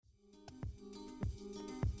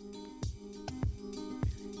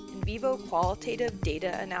NVivo qualitative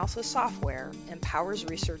data analysis software empowers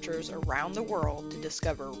researchers around the world to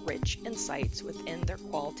discover rich insights within their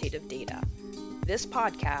qualitative data. This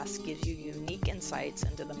podcast gives you unique insights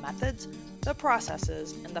into the methods, the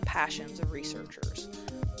processes, and the passions of researchers.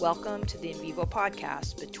 Welcome to the NVivo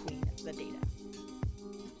podcast, Between the Data.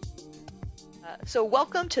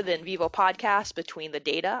 Welcome to the NVivo podcast, Between the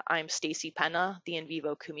Data. I'm Stacy Penna, the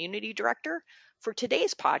NVivo Community Director. For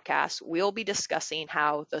today's podcast, we'll be discussing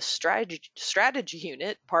how the strategy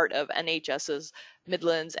unit, part of NHS's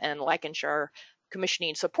Midlands and Lancashire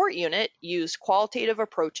Commissioning Support Unit, used qualitative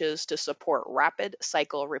approaches to support rapid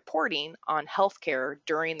cycle reporting on healthcare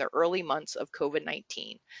during the early months of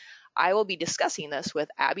COVID-19. I will be discussing this with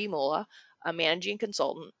Abby Mulla, a managing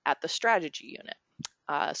consultant at the strategy unit.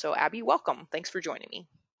 Abby, welcome. Thanks for joining me.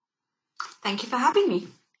 Thank you for having me.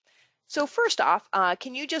 So first off,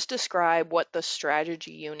 can you just describe what the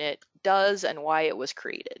strategy unit does and why it was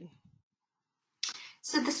created?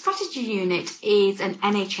 So the strategy unit is an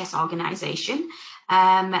NHS organisation,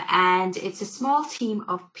 and it's a small team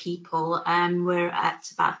of people. We're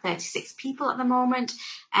at about 36 people at the moment,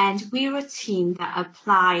 and we're a team that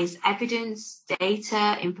applies evidence,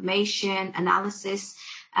 data, information, analysis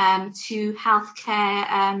to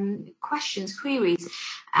healthcare questions, queries,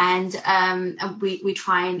 and we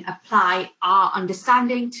try and apply our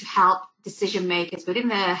understanding to help decision makers within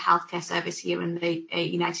the healthcare service here in the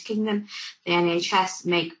United Kingdom, the NHS,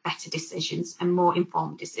 make better decisions and more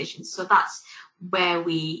informed decisions. So that's where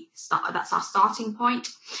we start. That's our starting point.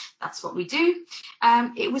 That's what we do.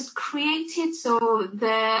 It was created so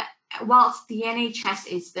whilst the NHS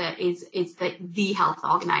is the health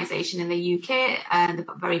organisation in the UK, the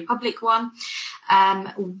very public one,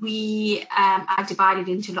 we are divided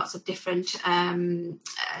into lots of different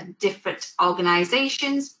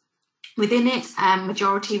organisations. Within it,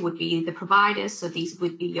 majority would be the providers. So these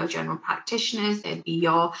would be your general practitioners, they'd be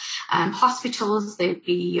your hospitals, they'd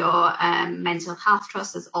be your mental health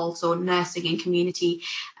trusts. There's also nursing and community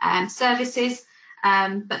services.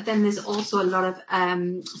 But then there's also a lot of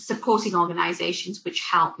supporting organisations which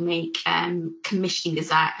help make commissioning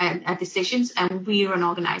decisions. And we're an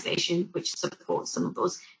organisation which supports some of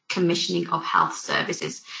those commissioning of health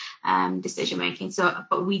services decision making.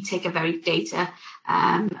 But we take a very data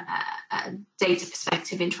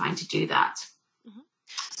perspective in trying to do that. Mm-hmm.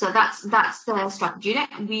 So that's the strategy unit.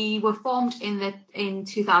 We were formed in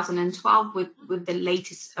 2012 with the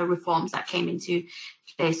latest reforms that came into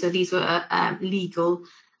play. So these were legal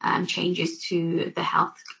changes to the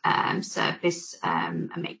health service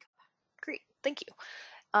makeup. Great, thank you.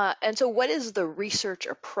 And so what is the research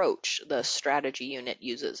approach the strategy unit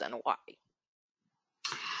uses and why?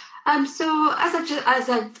 So as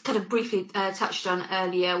I kind of briefly touched on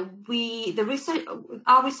earlier,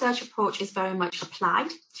 our research approach is very much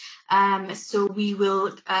applied. So we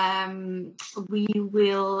will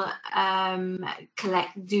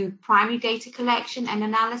do primary data collection and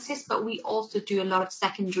analysis, but we also do a lot of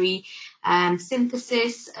secondary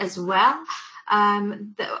synthesis as well.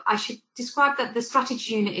 I should describe that the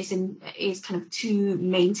strategy unit is kind of two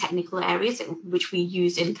main technical areas which we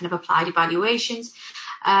use in kind of applied evaluations.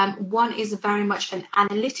 One is very much an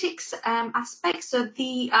analytics aspect. So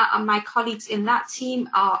my colleagues in that team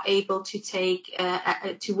are able to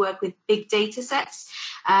to work with big data sets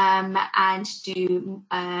and do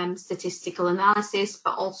statistical analysis,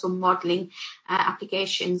 but also modelling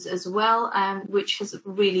applications as well, which has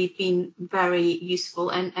really been very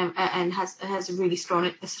useful and has really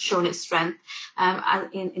shown its strength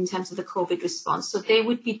in terms of the COVID response. So they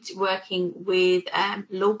would be working with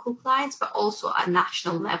local clients, but also at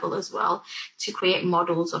national level as well, to create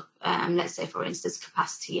models of, let's say, for instance,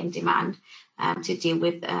 capacity and demand to deal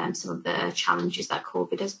with some of the challenges that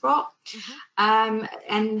COVID has brought. Mm-hmm.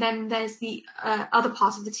 And then there's the other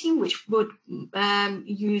part of the team which would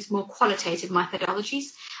use more qualitative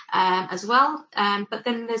methodologies as well. But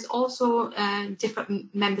then there's also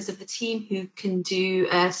different members of the team who can do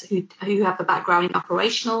who have a background in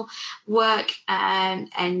operational work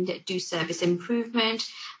and do service improvement.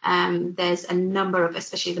 There's a number of,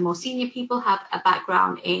 especially the more senior people, have a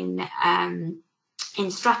background in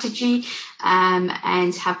strategy and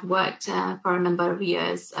have worked for a number of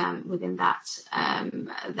years within that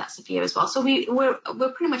sphere as well. So we're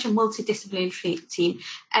pretty much a multidisciplinary team.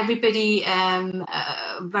 Everybody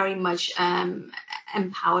very much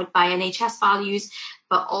empowered by NHS values,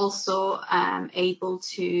 but also able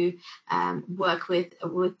to work with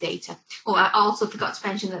data. Oh, I also forgot to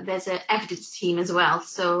mention that there's an evidence team as well.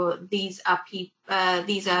 So these are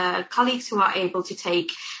colleagues who are able to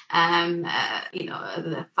take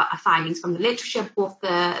the findings from the literature, both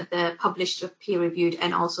the published, peer-reviewed,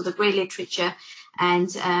 and also the grey literature,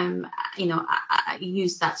 and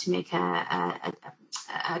use that to make a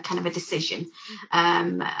kind of a decision,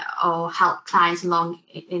 or help clients along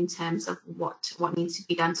in terms of what needs to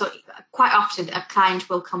be done. So quite often a client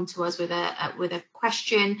will come to us with a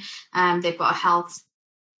question. They've got a health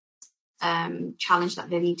challenge that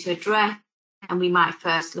they need to address, and we might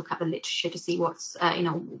first look at the literature to see what's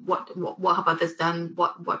what have others done,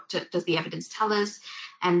 what does the evidence tell us,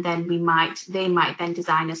 and then they might then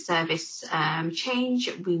design a service change.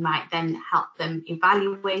 We might then help them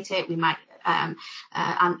evaluate it. We might and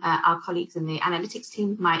our colleagues in the analytics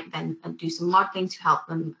team might then do some modelling to help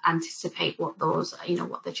them anticipate what those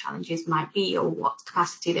what the challenges might be, or what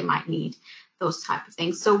capacity they might need, those type of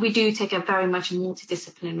things. So we do take a very much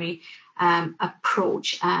multidisciplinary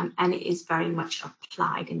approach, and it is very much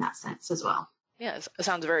applied in that sense as well. Yeah, it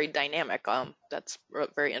sounds very dynamic. That's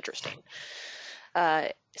very interesting.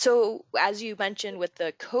 So as you mentioned with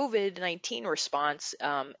the COVID-19 response,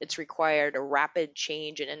 it's required a rapid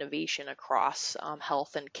change and innovation across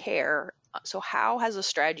health and care. So how has the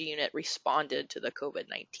strategy unit responded to the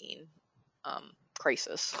COVID-19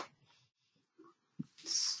 crisis?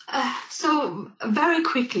 So very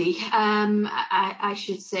quickly, I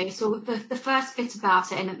should say. So the first bit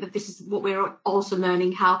about it, and this is what we're also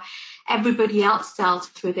learning, how everybody else dealt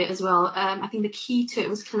with it as well. I think the key to it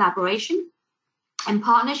was collaboration and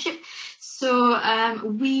partnership. So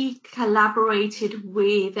we collaborated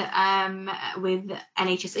with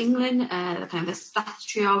NHS England, kind of the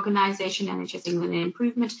statutory organisation, NHS England and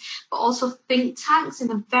Improvement, but also think tanks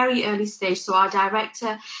in a very early stage. So our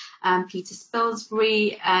director, Peter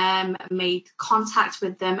Spilsbury, made contact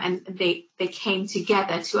with them, and they came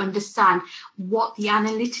together to understand what the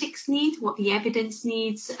analytics need, what the evidence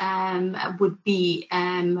needs would be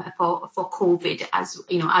for COVID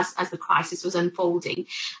as the crisis was unfolding.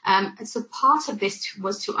 And so part of this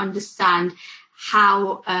was to understand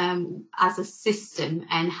how, as a system,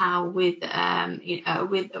 and how with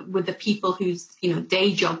the people whose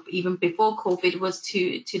day job even before COVID was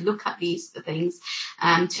to look at these things,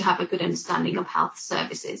 to have a good understanding of health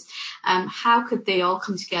services, how could they all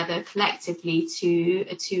come together collectively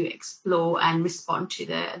to explore and respond to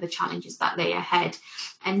the challenges that lay ahead,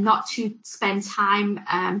 and not to spend time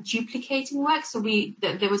duplicating work. So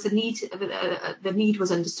there was a need. The need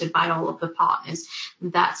was understood by all of the partners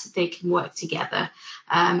that they can work together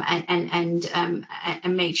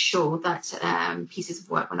and make sure that pieces of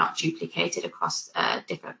work were not duplicated across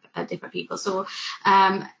different people. So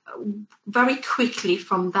very quickly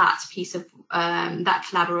from that piece of that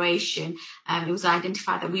collaboration, it was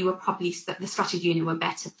identified that we were probably the strategy unit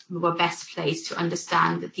were best placed to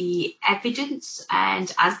understand the evidence,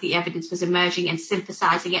 and as the evidence was emerging, and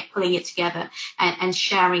synthesizing it, pulling it together, and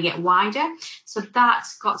sharing it wider. So that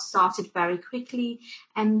got started very quickly,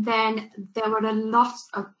 and then there were a lot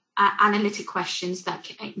of analytic questions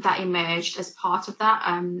that emerged as part of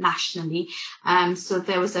that nationally. So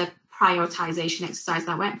there was a prioritization exercise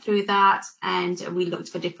that went through that, and we looked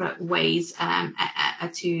for different ways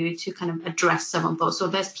to kind of address some of those. So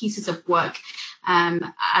there's pieces of work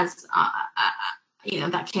that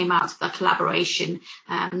came out of that collaboration,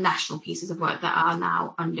 national pieces of work that are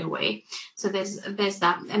now underway. So there's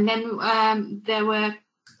that, and then there were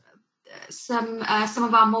some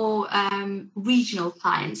of our more regional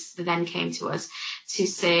clients that then came to us to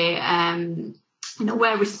say,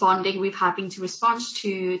 we're responding. We're having to respond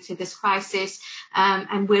to this crisis,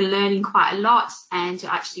 and we're learning quite a lot. And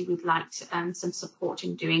actually, we'd like some support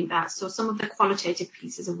in doing that. So some of the qualitative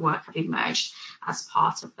pieces of work have emerged as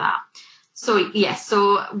part of that. So yes,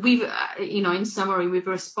 so we've, in summary, we've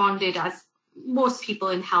responded as most people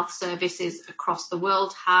in health services across the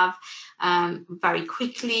world have, very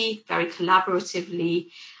quickly, very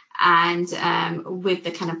collaboratively, and with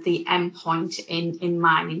the kind of the end point in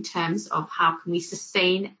mind, in terms of how can we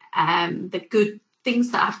sustain the good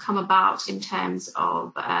things that have come about in terms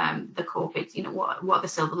of the COVID, what are the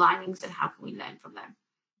silver linings, and how can we learn from them.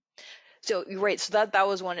 So you're right. So that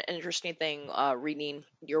was one interesting thing reading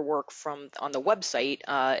your work on the website,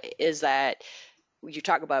 is that you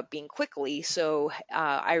talk about being quickly. So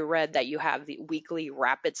I read that you have the weekly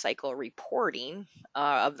rapid cycle reporting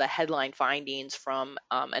of the headline findings from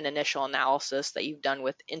an initial analysis that you've done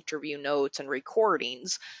with interview notes and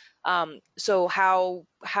recordings. So how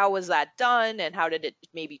was that done, and how did it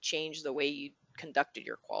maybe change the way you conducted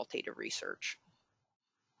your qualitative research?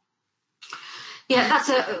 Yeah, that's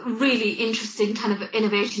a really interesting kind of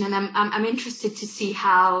innovation, and I'm interested to see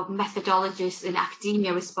how methodologists in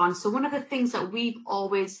academia respond. So one of the things that we've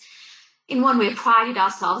always, in one way, prided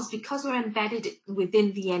ourselves, because we're embedded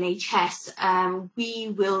within the NHS, we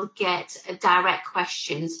will get direct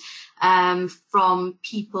questions from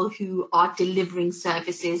people who are delivering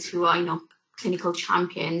services, who are, clinical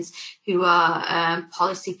champions, who are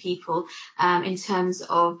policy people, in terms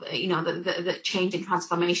of the change and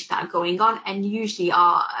transformation that are going on, and usually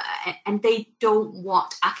and they don't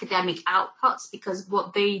want academic outputs, because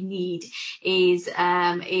what they need is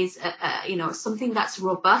something that's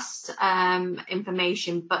robust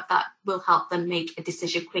information, but that will help them make a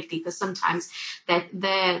decision quickly, because sometimes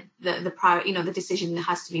the decision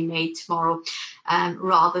has to be made tomorrow,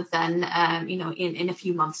 rather than in a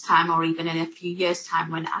few months' time, or even in a few years'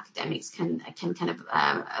 time, when academics can kind of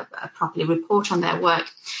properly report on their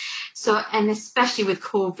work. So, and especially with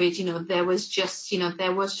COVID, there was just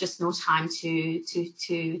no time to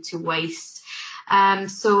waste.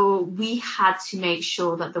 So we had to make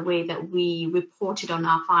sure that the way that we reported on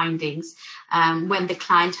our findings, when the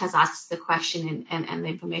client has asked the question and the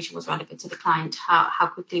information was relevant to the client, how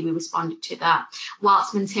quickly we responded to that,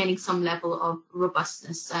 whilst maintaining some level of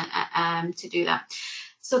robustness to do that.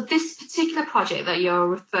 So this particular project that you're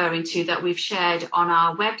referring to, that we've shared on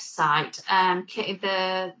our website,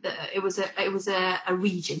 it was a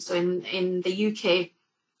region. So in the UK,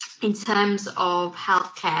 in terms of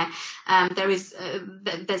healthcare,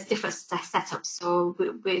 there's different setups. So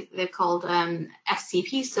they're called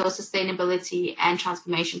SCP, so Sustainability and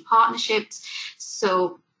Transformation Partnerships.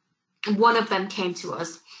 So one of them came to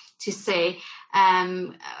us to say,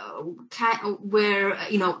 where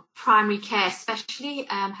primary care especially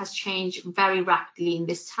has changed very rapidly in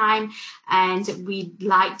this time, and we'd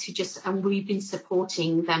like to and we've been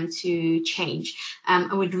supporting them to change,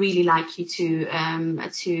 and we'd really like you to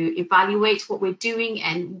evaluate what we're doing,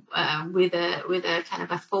 and with a kind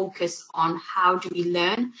of a focus on how do we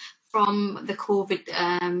learn from the COVID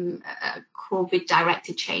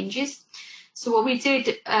directed changes. So what we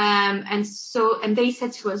did, and they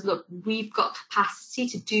said to us, look, we've got capacity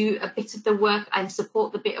to do a bit of the work and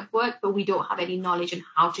support the bit of work, but we don't have any knowledge on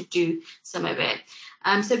how to do some of it.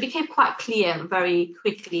 So it became quite clear very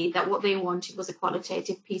quickly that what they wanted was a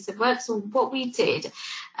qualitative piece of work. So what we did,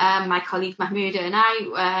 my colleague Mahmouda and I,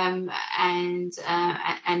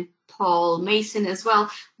 and Paul Mason as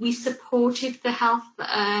well, we supported the health,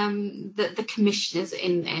 the commissioners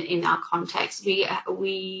in our context.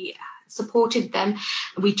 We supported them.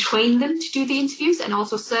 We trained them to do the interviews, and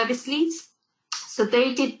also service leads. So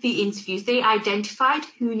they did the interviews. They identified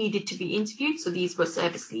who needed to be interviewed. So these were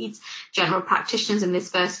service leads, general practitioners in this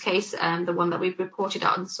first case, the one that we've reported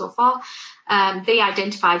on so far. They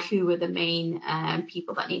identified who were the main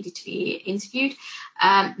people that needed to be interviewed.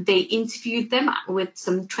 They interviewed them with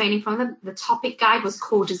some training from them. The topic guide was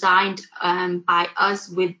co-designed by us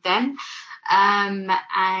with them. And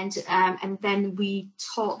then we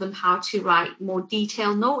taught them how to write more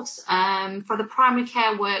detailed notes. For the primary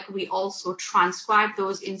care work, we also transcribed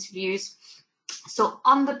those interviews. So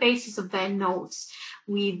on the basis of their notes,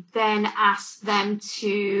 we then asked them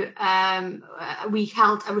to, we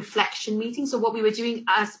held a reflection meeting. So what we were doing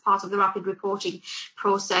as part of the rapid reporting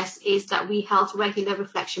process is that we held regular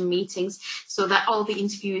reflection meetings, so that all the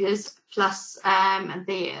interviewers plus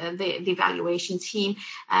the evaluation team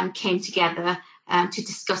came together to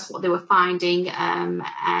discuss what they were finding,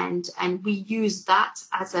 and we used that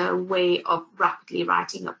as a way of rapidly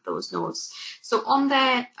writing up those notes. So on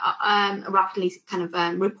their rapidly kind of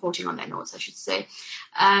reporting on their notes, I should say.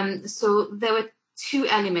 So there were two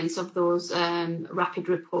elements of those rapid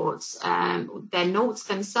reports: their notes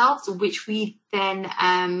themselves, which we then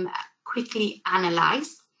quickly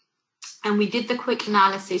analysed. And we did the quick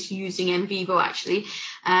analysis using NVivo, actually.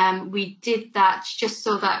 We did that just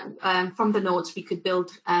so that from the notes we could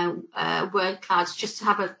build word clouds, just to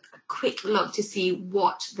have a quick look to see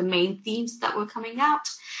what the main themes that were coming out.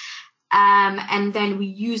 And then we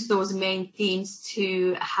use those main themes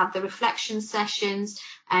to have the reflection sessions,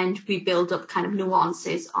 and we build up kind of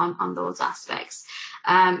nuances on those aspects.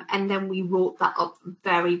 And then we wrote that up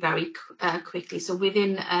very, very quickly. So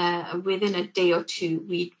within a day or two,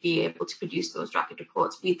 we'd be able to produce those rapid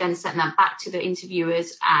reports. We then sent them back to the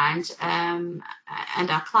interviewers and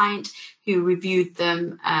our client, who reviewed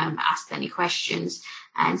them, asked any questions,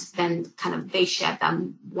 and then kind of they shared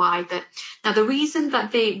them why that. Now the reason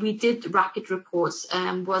that we did rapid reports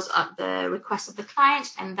was at the request of the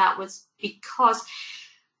client, and that was because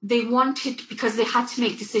they wanted, because they had to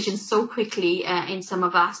make decisions so quickly in some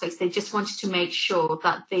of the aspects, they just wanted to make sure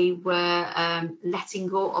that they were letting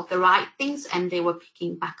go of the right things, and they were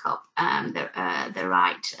picking back up the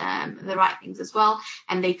right things as well,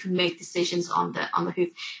 and they could make decisions on the hoof.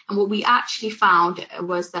 And what we actually found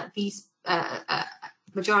was that these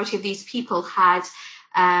majority of these people had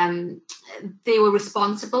they were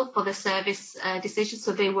responsible for the service decisions,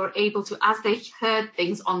 so they were able to, as they heard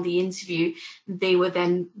things on the interview, they were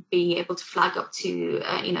then being able to flag up to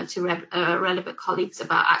relevant colleagues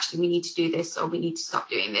about, actually, we need to do this, or we need to stop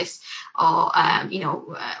doing this, or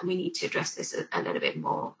we need to address this a little bit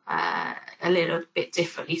more, a little bit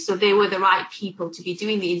differently. So they were the right people to be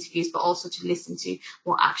doing the interviews, but also to listen to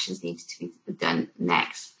what actions needed to be done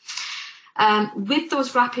next. With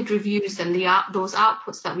those rapid reviews and those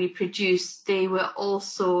outputs that we produced, they were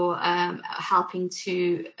also helping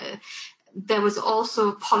to. There was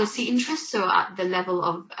also policy interest. So at the level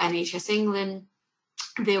of NHS England,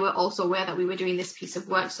 they were also aware that we were doing this piece of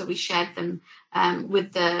work. So we shared them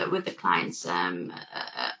with the clients' sign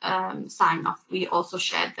off. We also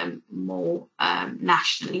shared them more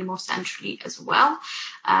nationally, more centrally as well.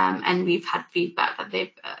 And we've had feedback that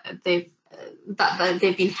they've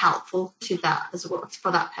been helpful to that as well,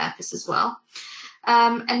 for that purpose as well.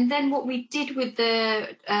 And then what we did with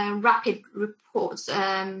the rapid reports,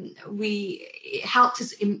 it helped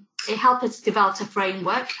us develop a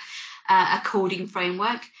framework, a coding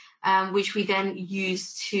framework, which we then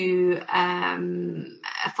used for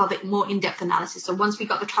the more in-depth analysis. So once we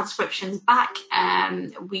got the transcriptions back,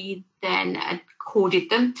 we then coded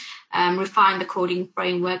them, refined the coding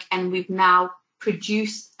framework, and we've now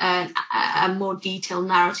produce a more detailed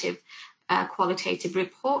narrative qualitative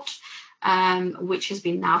report, which has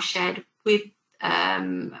been now shared with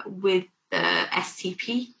the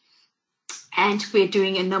STP, and we're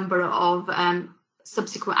doing a number of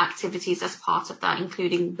subsequent activities as part of that,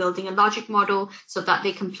 including building a logic model so that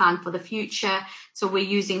they can plan for the future. So we're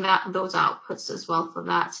using those outputs as well for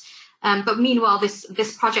that. But meanwhile,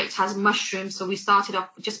 this project has mushroomed. So we started off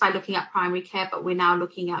just by looking at primary care, but we're now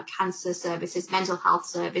looking at cancer services, mental health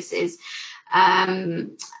services. We're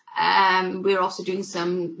also doing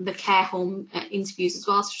the care home interviews as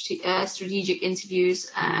well, strategic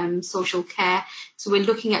interviews, social care. So we're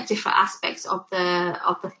looking at different aspects of the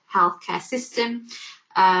healthcare system.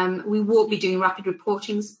 We won't be doing rapid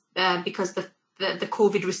reportings because the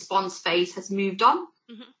COVID response phase has moved on.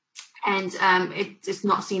 Mm-hmm. And it is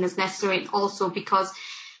not seen as necessary. And also because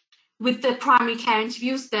with the primary care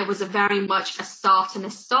interviews, there was very much a start and a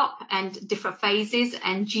stop and different phases.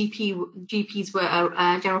 And GPs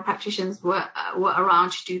were general practitioners were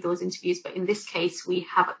around to do those interviews. But in this case, we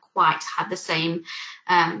haven't quite had the same.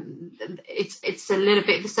 It's a little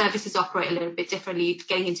bit. The services operate a little bit differently,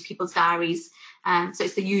 getting into people's diaries. So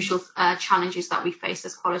it's the usual challenges that we face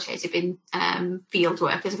as qualitative in field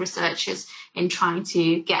work, as researchers, in trying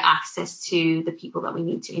to get access to the people that we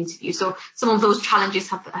need to interview. So some of those challenges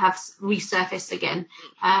have resurfaced again.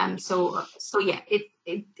 So yeah,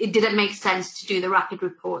 it didn't make sense to do the rapid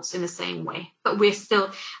reports in the same way. But we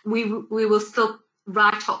will still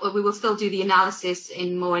write up. We will still do the analysis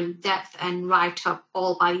more in depth and write up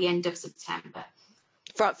all by the end of September.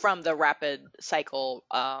 From the rapid cycle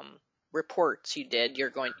reports you did, you're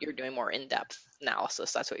doing more in-depth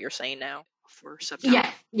analysis. That's what you're saying now for September?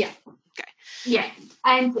 Yeah. Okay. Yeah,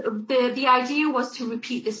 and the idea was to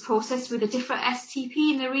repeat this process with a different STP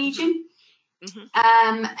in the region.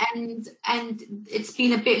 Mm-hmm. And it's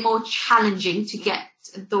been a bit more challenging to get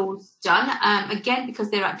those done. Again, because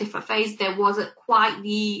they're at different phases, there wasn't quite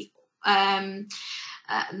the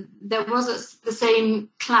same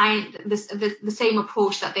client, the same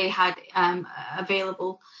approach that they had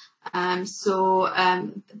available.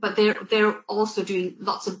 But they're also doing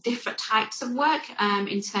lots of different types of work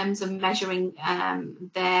in terms of measuring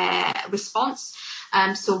their response.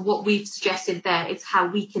 So what we've suggested there is how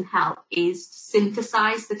we can help is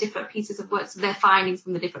synthesize the different pieces of work, so their findings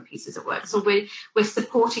from the different pieces of work. So we're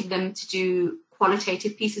supporting them to do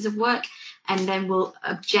qualitative pieces of work, and then we'll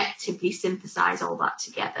objectively synthesize all that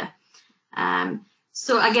together.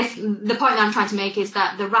 So I guess the point that I'm trying to make is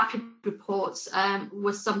that the rapid reports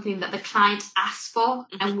was something that the client asked for,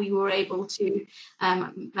 mm-hmm. and we were able to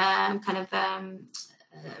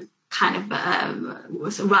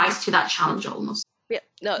rise to that challenge almost. Yeah,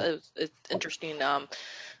 no, it's interesting a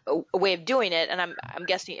way of doing it, and I'm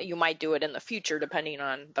guessing you might do it in the future depending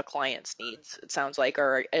on the client's needs. It sounds like,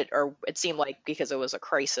 or it seemed like because it was a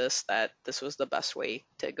crisis that this was the best way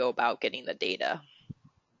to go about getting the data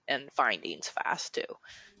and findings fast too.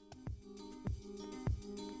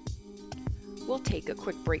 We'll take a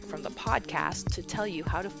quick break from the podcast to tell you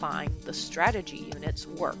how to find the Strategy Unit's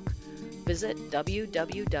work. Visit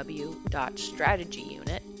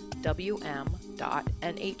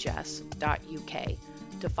www.strategyunit.wm.nhs.uk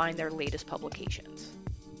to find their latest publications.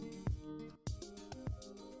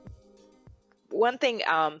 One thing,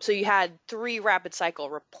 so you had 3 rapid cycle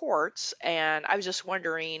reports, and I was just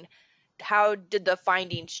wondering, how did the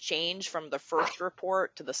findings change from the first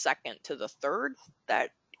report to the second to the third,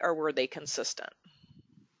 or were they consistent?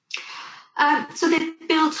 So they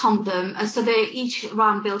built on them. So they each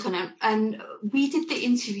round built on it. And we did the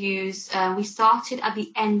interviews. We started at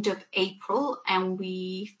the end of April and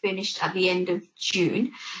we finished at the end of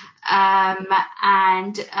June.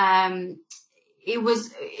 It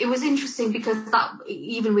was interesting because that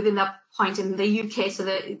even within that point in the UK, so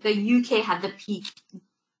the UK had the peak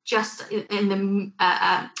just in the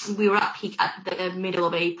we were at peak at the middle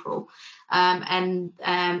of April. And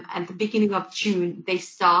at the beginning of June, they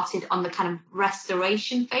started on the kind of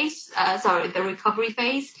restoration phase, the recovery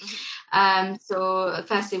phase. So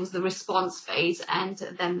first it was the response phase and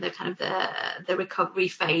then the kind of the recovery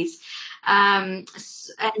phase. And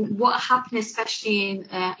what happened, especially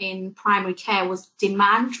in primary care, was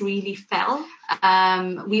demand really fell.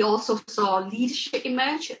 We also saw leadership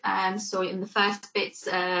emerge. So in the first bits,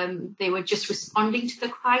 they were just responding to the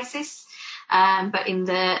crisis. But in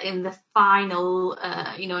the final,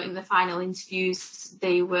 in the final interviews,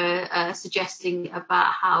 they were suggesting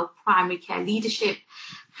about how primary care leadership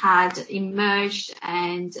had emerged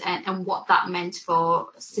and what that meant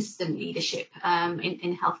for system leadership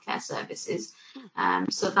in healthcare services.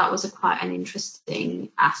 So that was quite an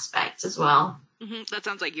interesting aspect as well. Mm-hmm. That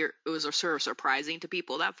sounds like it was sort of surprising to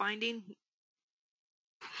people, that finding.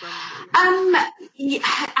 Yeah,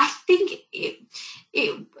 I think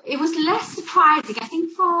it was less surprising. I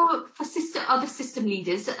think for other system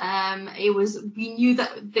leaders, we knew that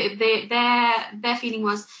their feeling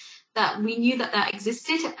was that we knew that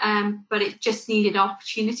existed, but it just needed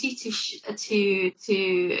opportunity to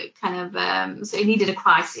kind of so it needed a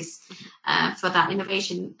crisis for that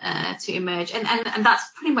innovation to emerge, and that's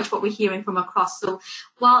pretty much what we're hearing from across. So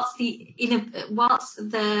whilst the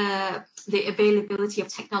availability of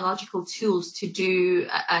technological tools to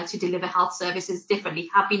deliver health services differently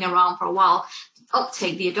have been around for a while,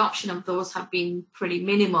 the adoption of those have been pretty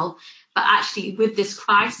minimal. But actually, with this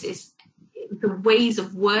crisis, the ways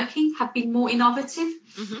of working have been more innovative.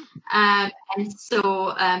 Mm-hmm. And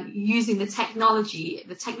so using the technology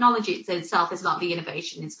itself is not the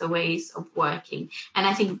innovation, it's the ways of working. And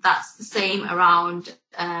I think that's the same around,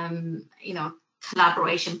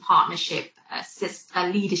 collaboration, partnership,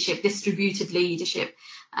 leadership, distributed leadership.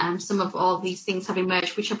 Some of all these things have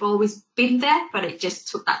emerged, which have always been there, but it just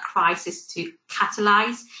took that crisis to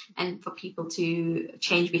catalyze and for people to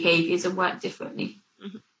change behaviors and work differently.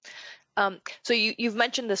 Mm-hmm. So you've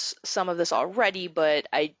mentioned some of this already, but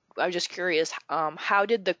I was just curious, how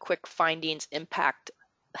did the quick findings impact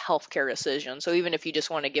healthcare decisions? So even if you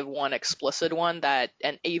just want to give one explicit one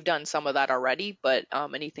and you've done some of that already, but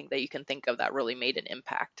anything that you can think of that really made an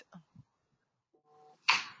impact?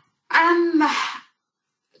 I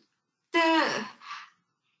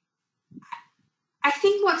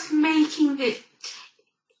think what's making it,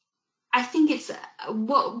 I think it's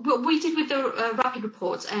what we did with the rapid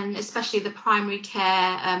reports, and especially the primary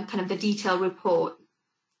care kind of the detailed report,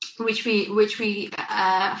 which we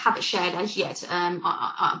haven't shared as yet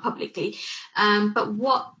publicly. But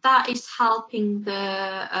what that is helping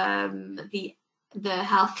the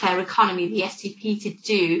healthcare economy, the STP, to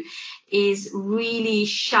do is really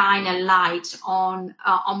shine a light on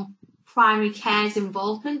primary care's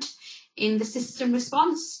involvement in the system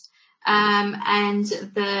response. And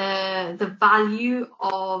the value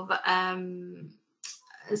of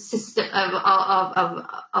system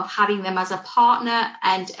of having them as a partner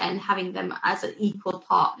and having them as an equal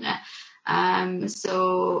partner.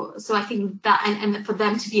 So I think that and for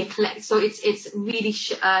them to be a collective, so it's really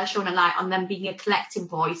shown a light on them being a collective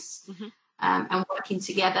voice. Mm-hmm. And working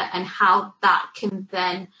together, and how that can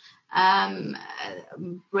then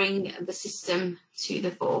bring the system to the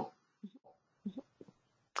fore.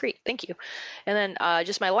 Great, thank you. And then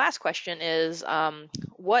just my last question is,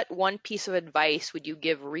 what one piece of advice would you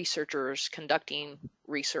give researchers conducting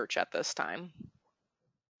research at this time?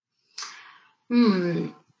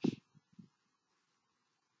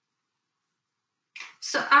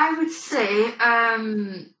 So I would say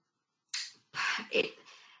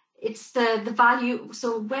it's the value.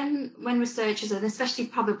 So when researchers, and especially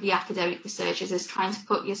probably academic researchers, is trying to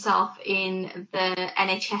put yourself in the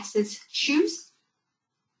NHS's shoes.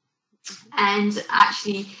 And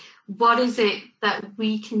actually, what is it that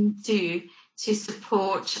we can do to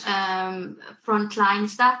support frontline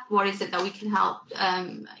staff? What is it that we can help,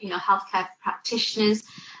 healthcare practitioners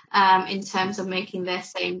in terms of making their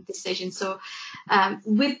same decisions? So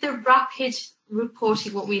with the rapid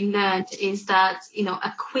reporting, what we learned is that,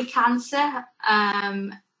 a quick answer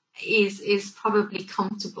is probably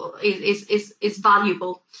comfortable, is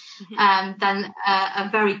valuable, than a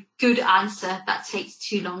very good answer that takes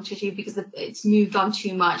too long to do because it's moved on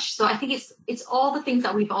too much. So I think it's all the things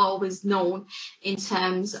that we've always known in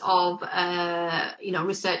terms of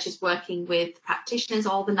researchers working with practitioners,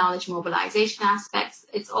 all the knowledge mobilization aspects.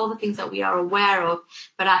 It's all the things that we are aware of,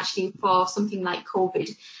 but actually for something like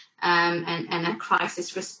COVID and a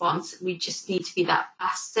crisis response, we just need to be that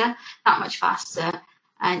much faster.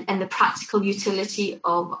 And the practical utility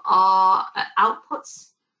of our outputs,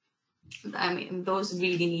 I mean, those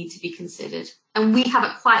really need to be considered. And we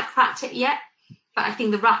haven't quite cracked it yet, but I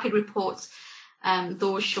think the rapid reports,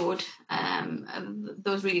 those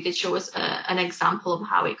really did show us an example of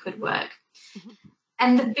how it could work.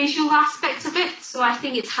 And the visual aspect of it, so I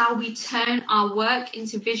think it's how we turn our work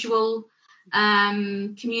into visual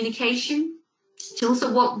communication.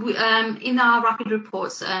 Also, what we, in our rapid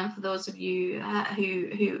reports, for those of you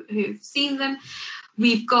who've seen them,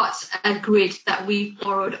 we've got a grid that we've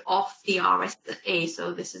borrowed off the RSA.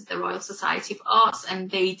 So this is the Royal Society of Arts, and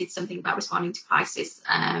they did something about responding to crisis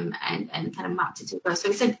and kind of mapped it to us. So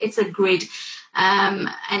it's a grid, and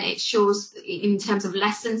it shows in terms of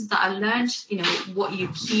lessons that I learned, what you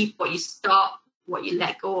keep, what you stop, what you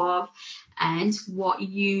let go of, and what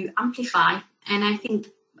you amplify. And I think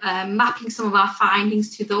mapping some of our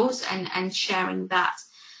findings to those and sharing that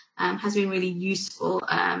has been really useful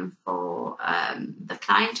for the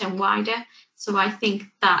client and wider. So I think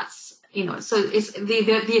that's, so it's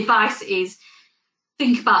the advice is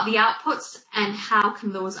think about the outputs and how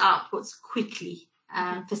can those outputs quickly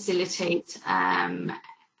facilitate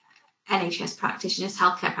NHS practitioners,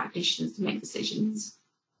 healthcare practitioners to make decisions.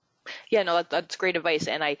 Yeah, no, that's great advice,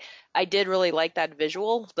 and I did really like that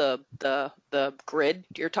visual, the grid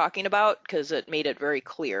you're talking about, because it made it very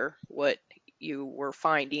clear what you were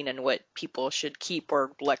finding and what people should keep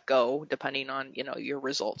or let go depending on your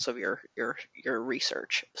results of your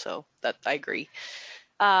research. So that I agree.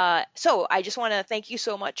 So I just want to thank you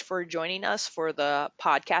so much for joining us for the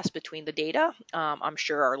podcast Between the Data. I'm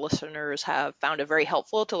sure our listeners have found it very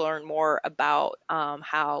helpful to learn more about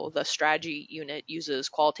how the strategy unit uses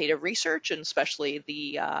qualitative research and especially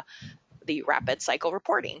the rapid cycle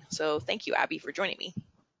reporting. So thank you, Abby, for joining me.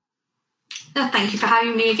 No, thank you for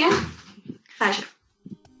having me again. Pleasure.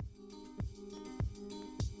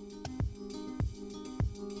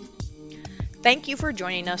 Thank you for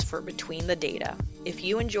joining us for Between the Data. If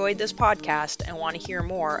you enjoyed this podcast and want to hear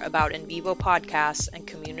more about NVivo podcasts and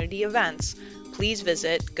community events, please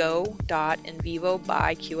visit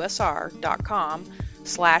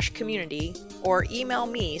go.nvivobyqsr.com/community or email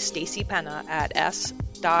me, Stacey Penna, at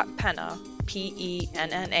s.penna, penna,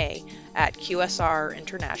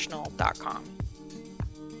 @qsrinternational.com.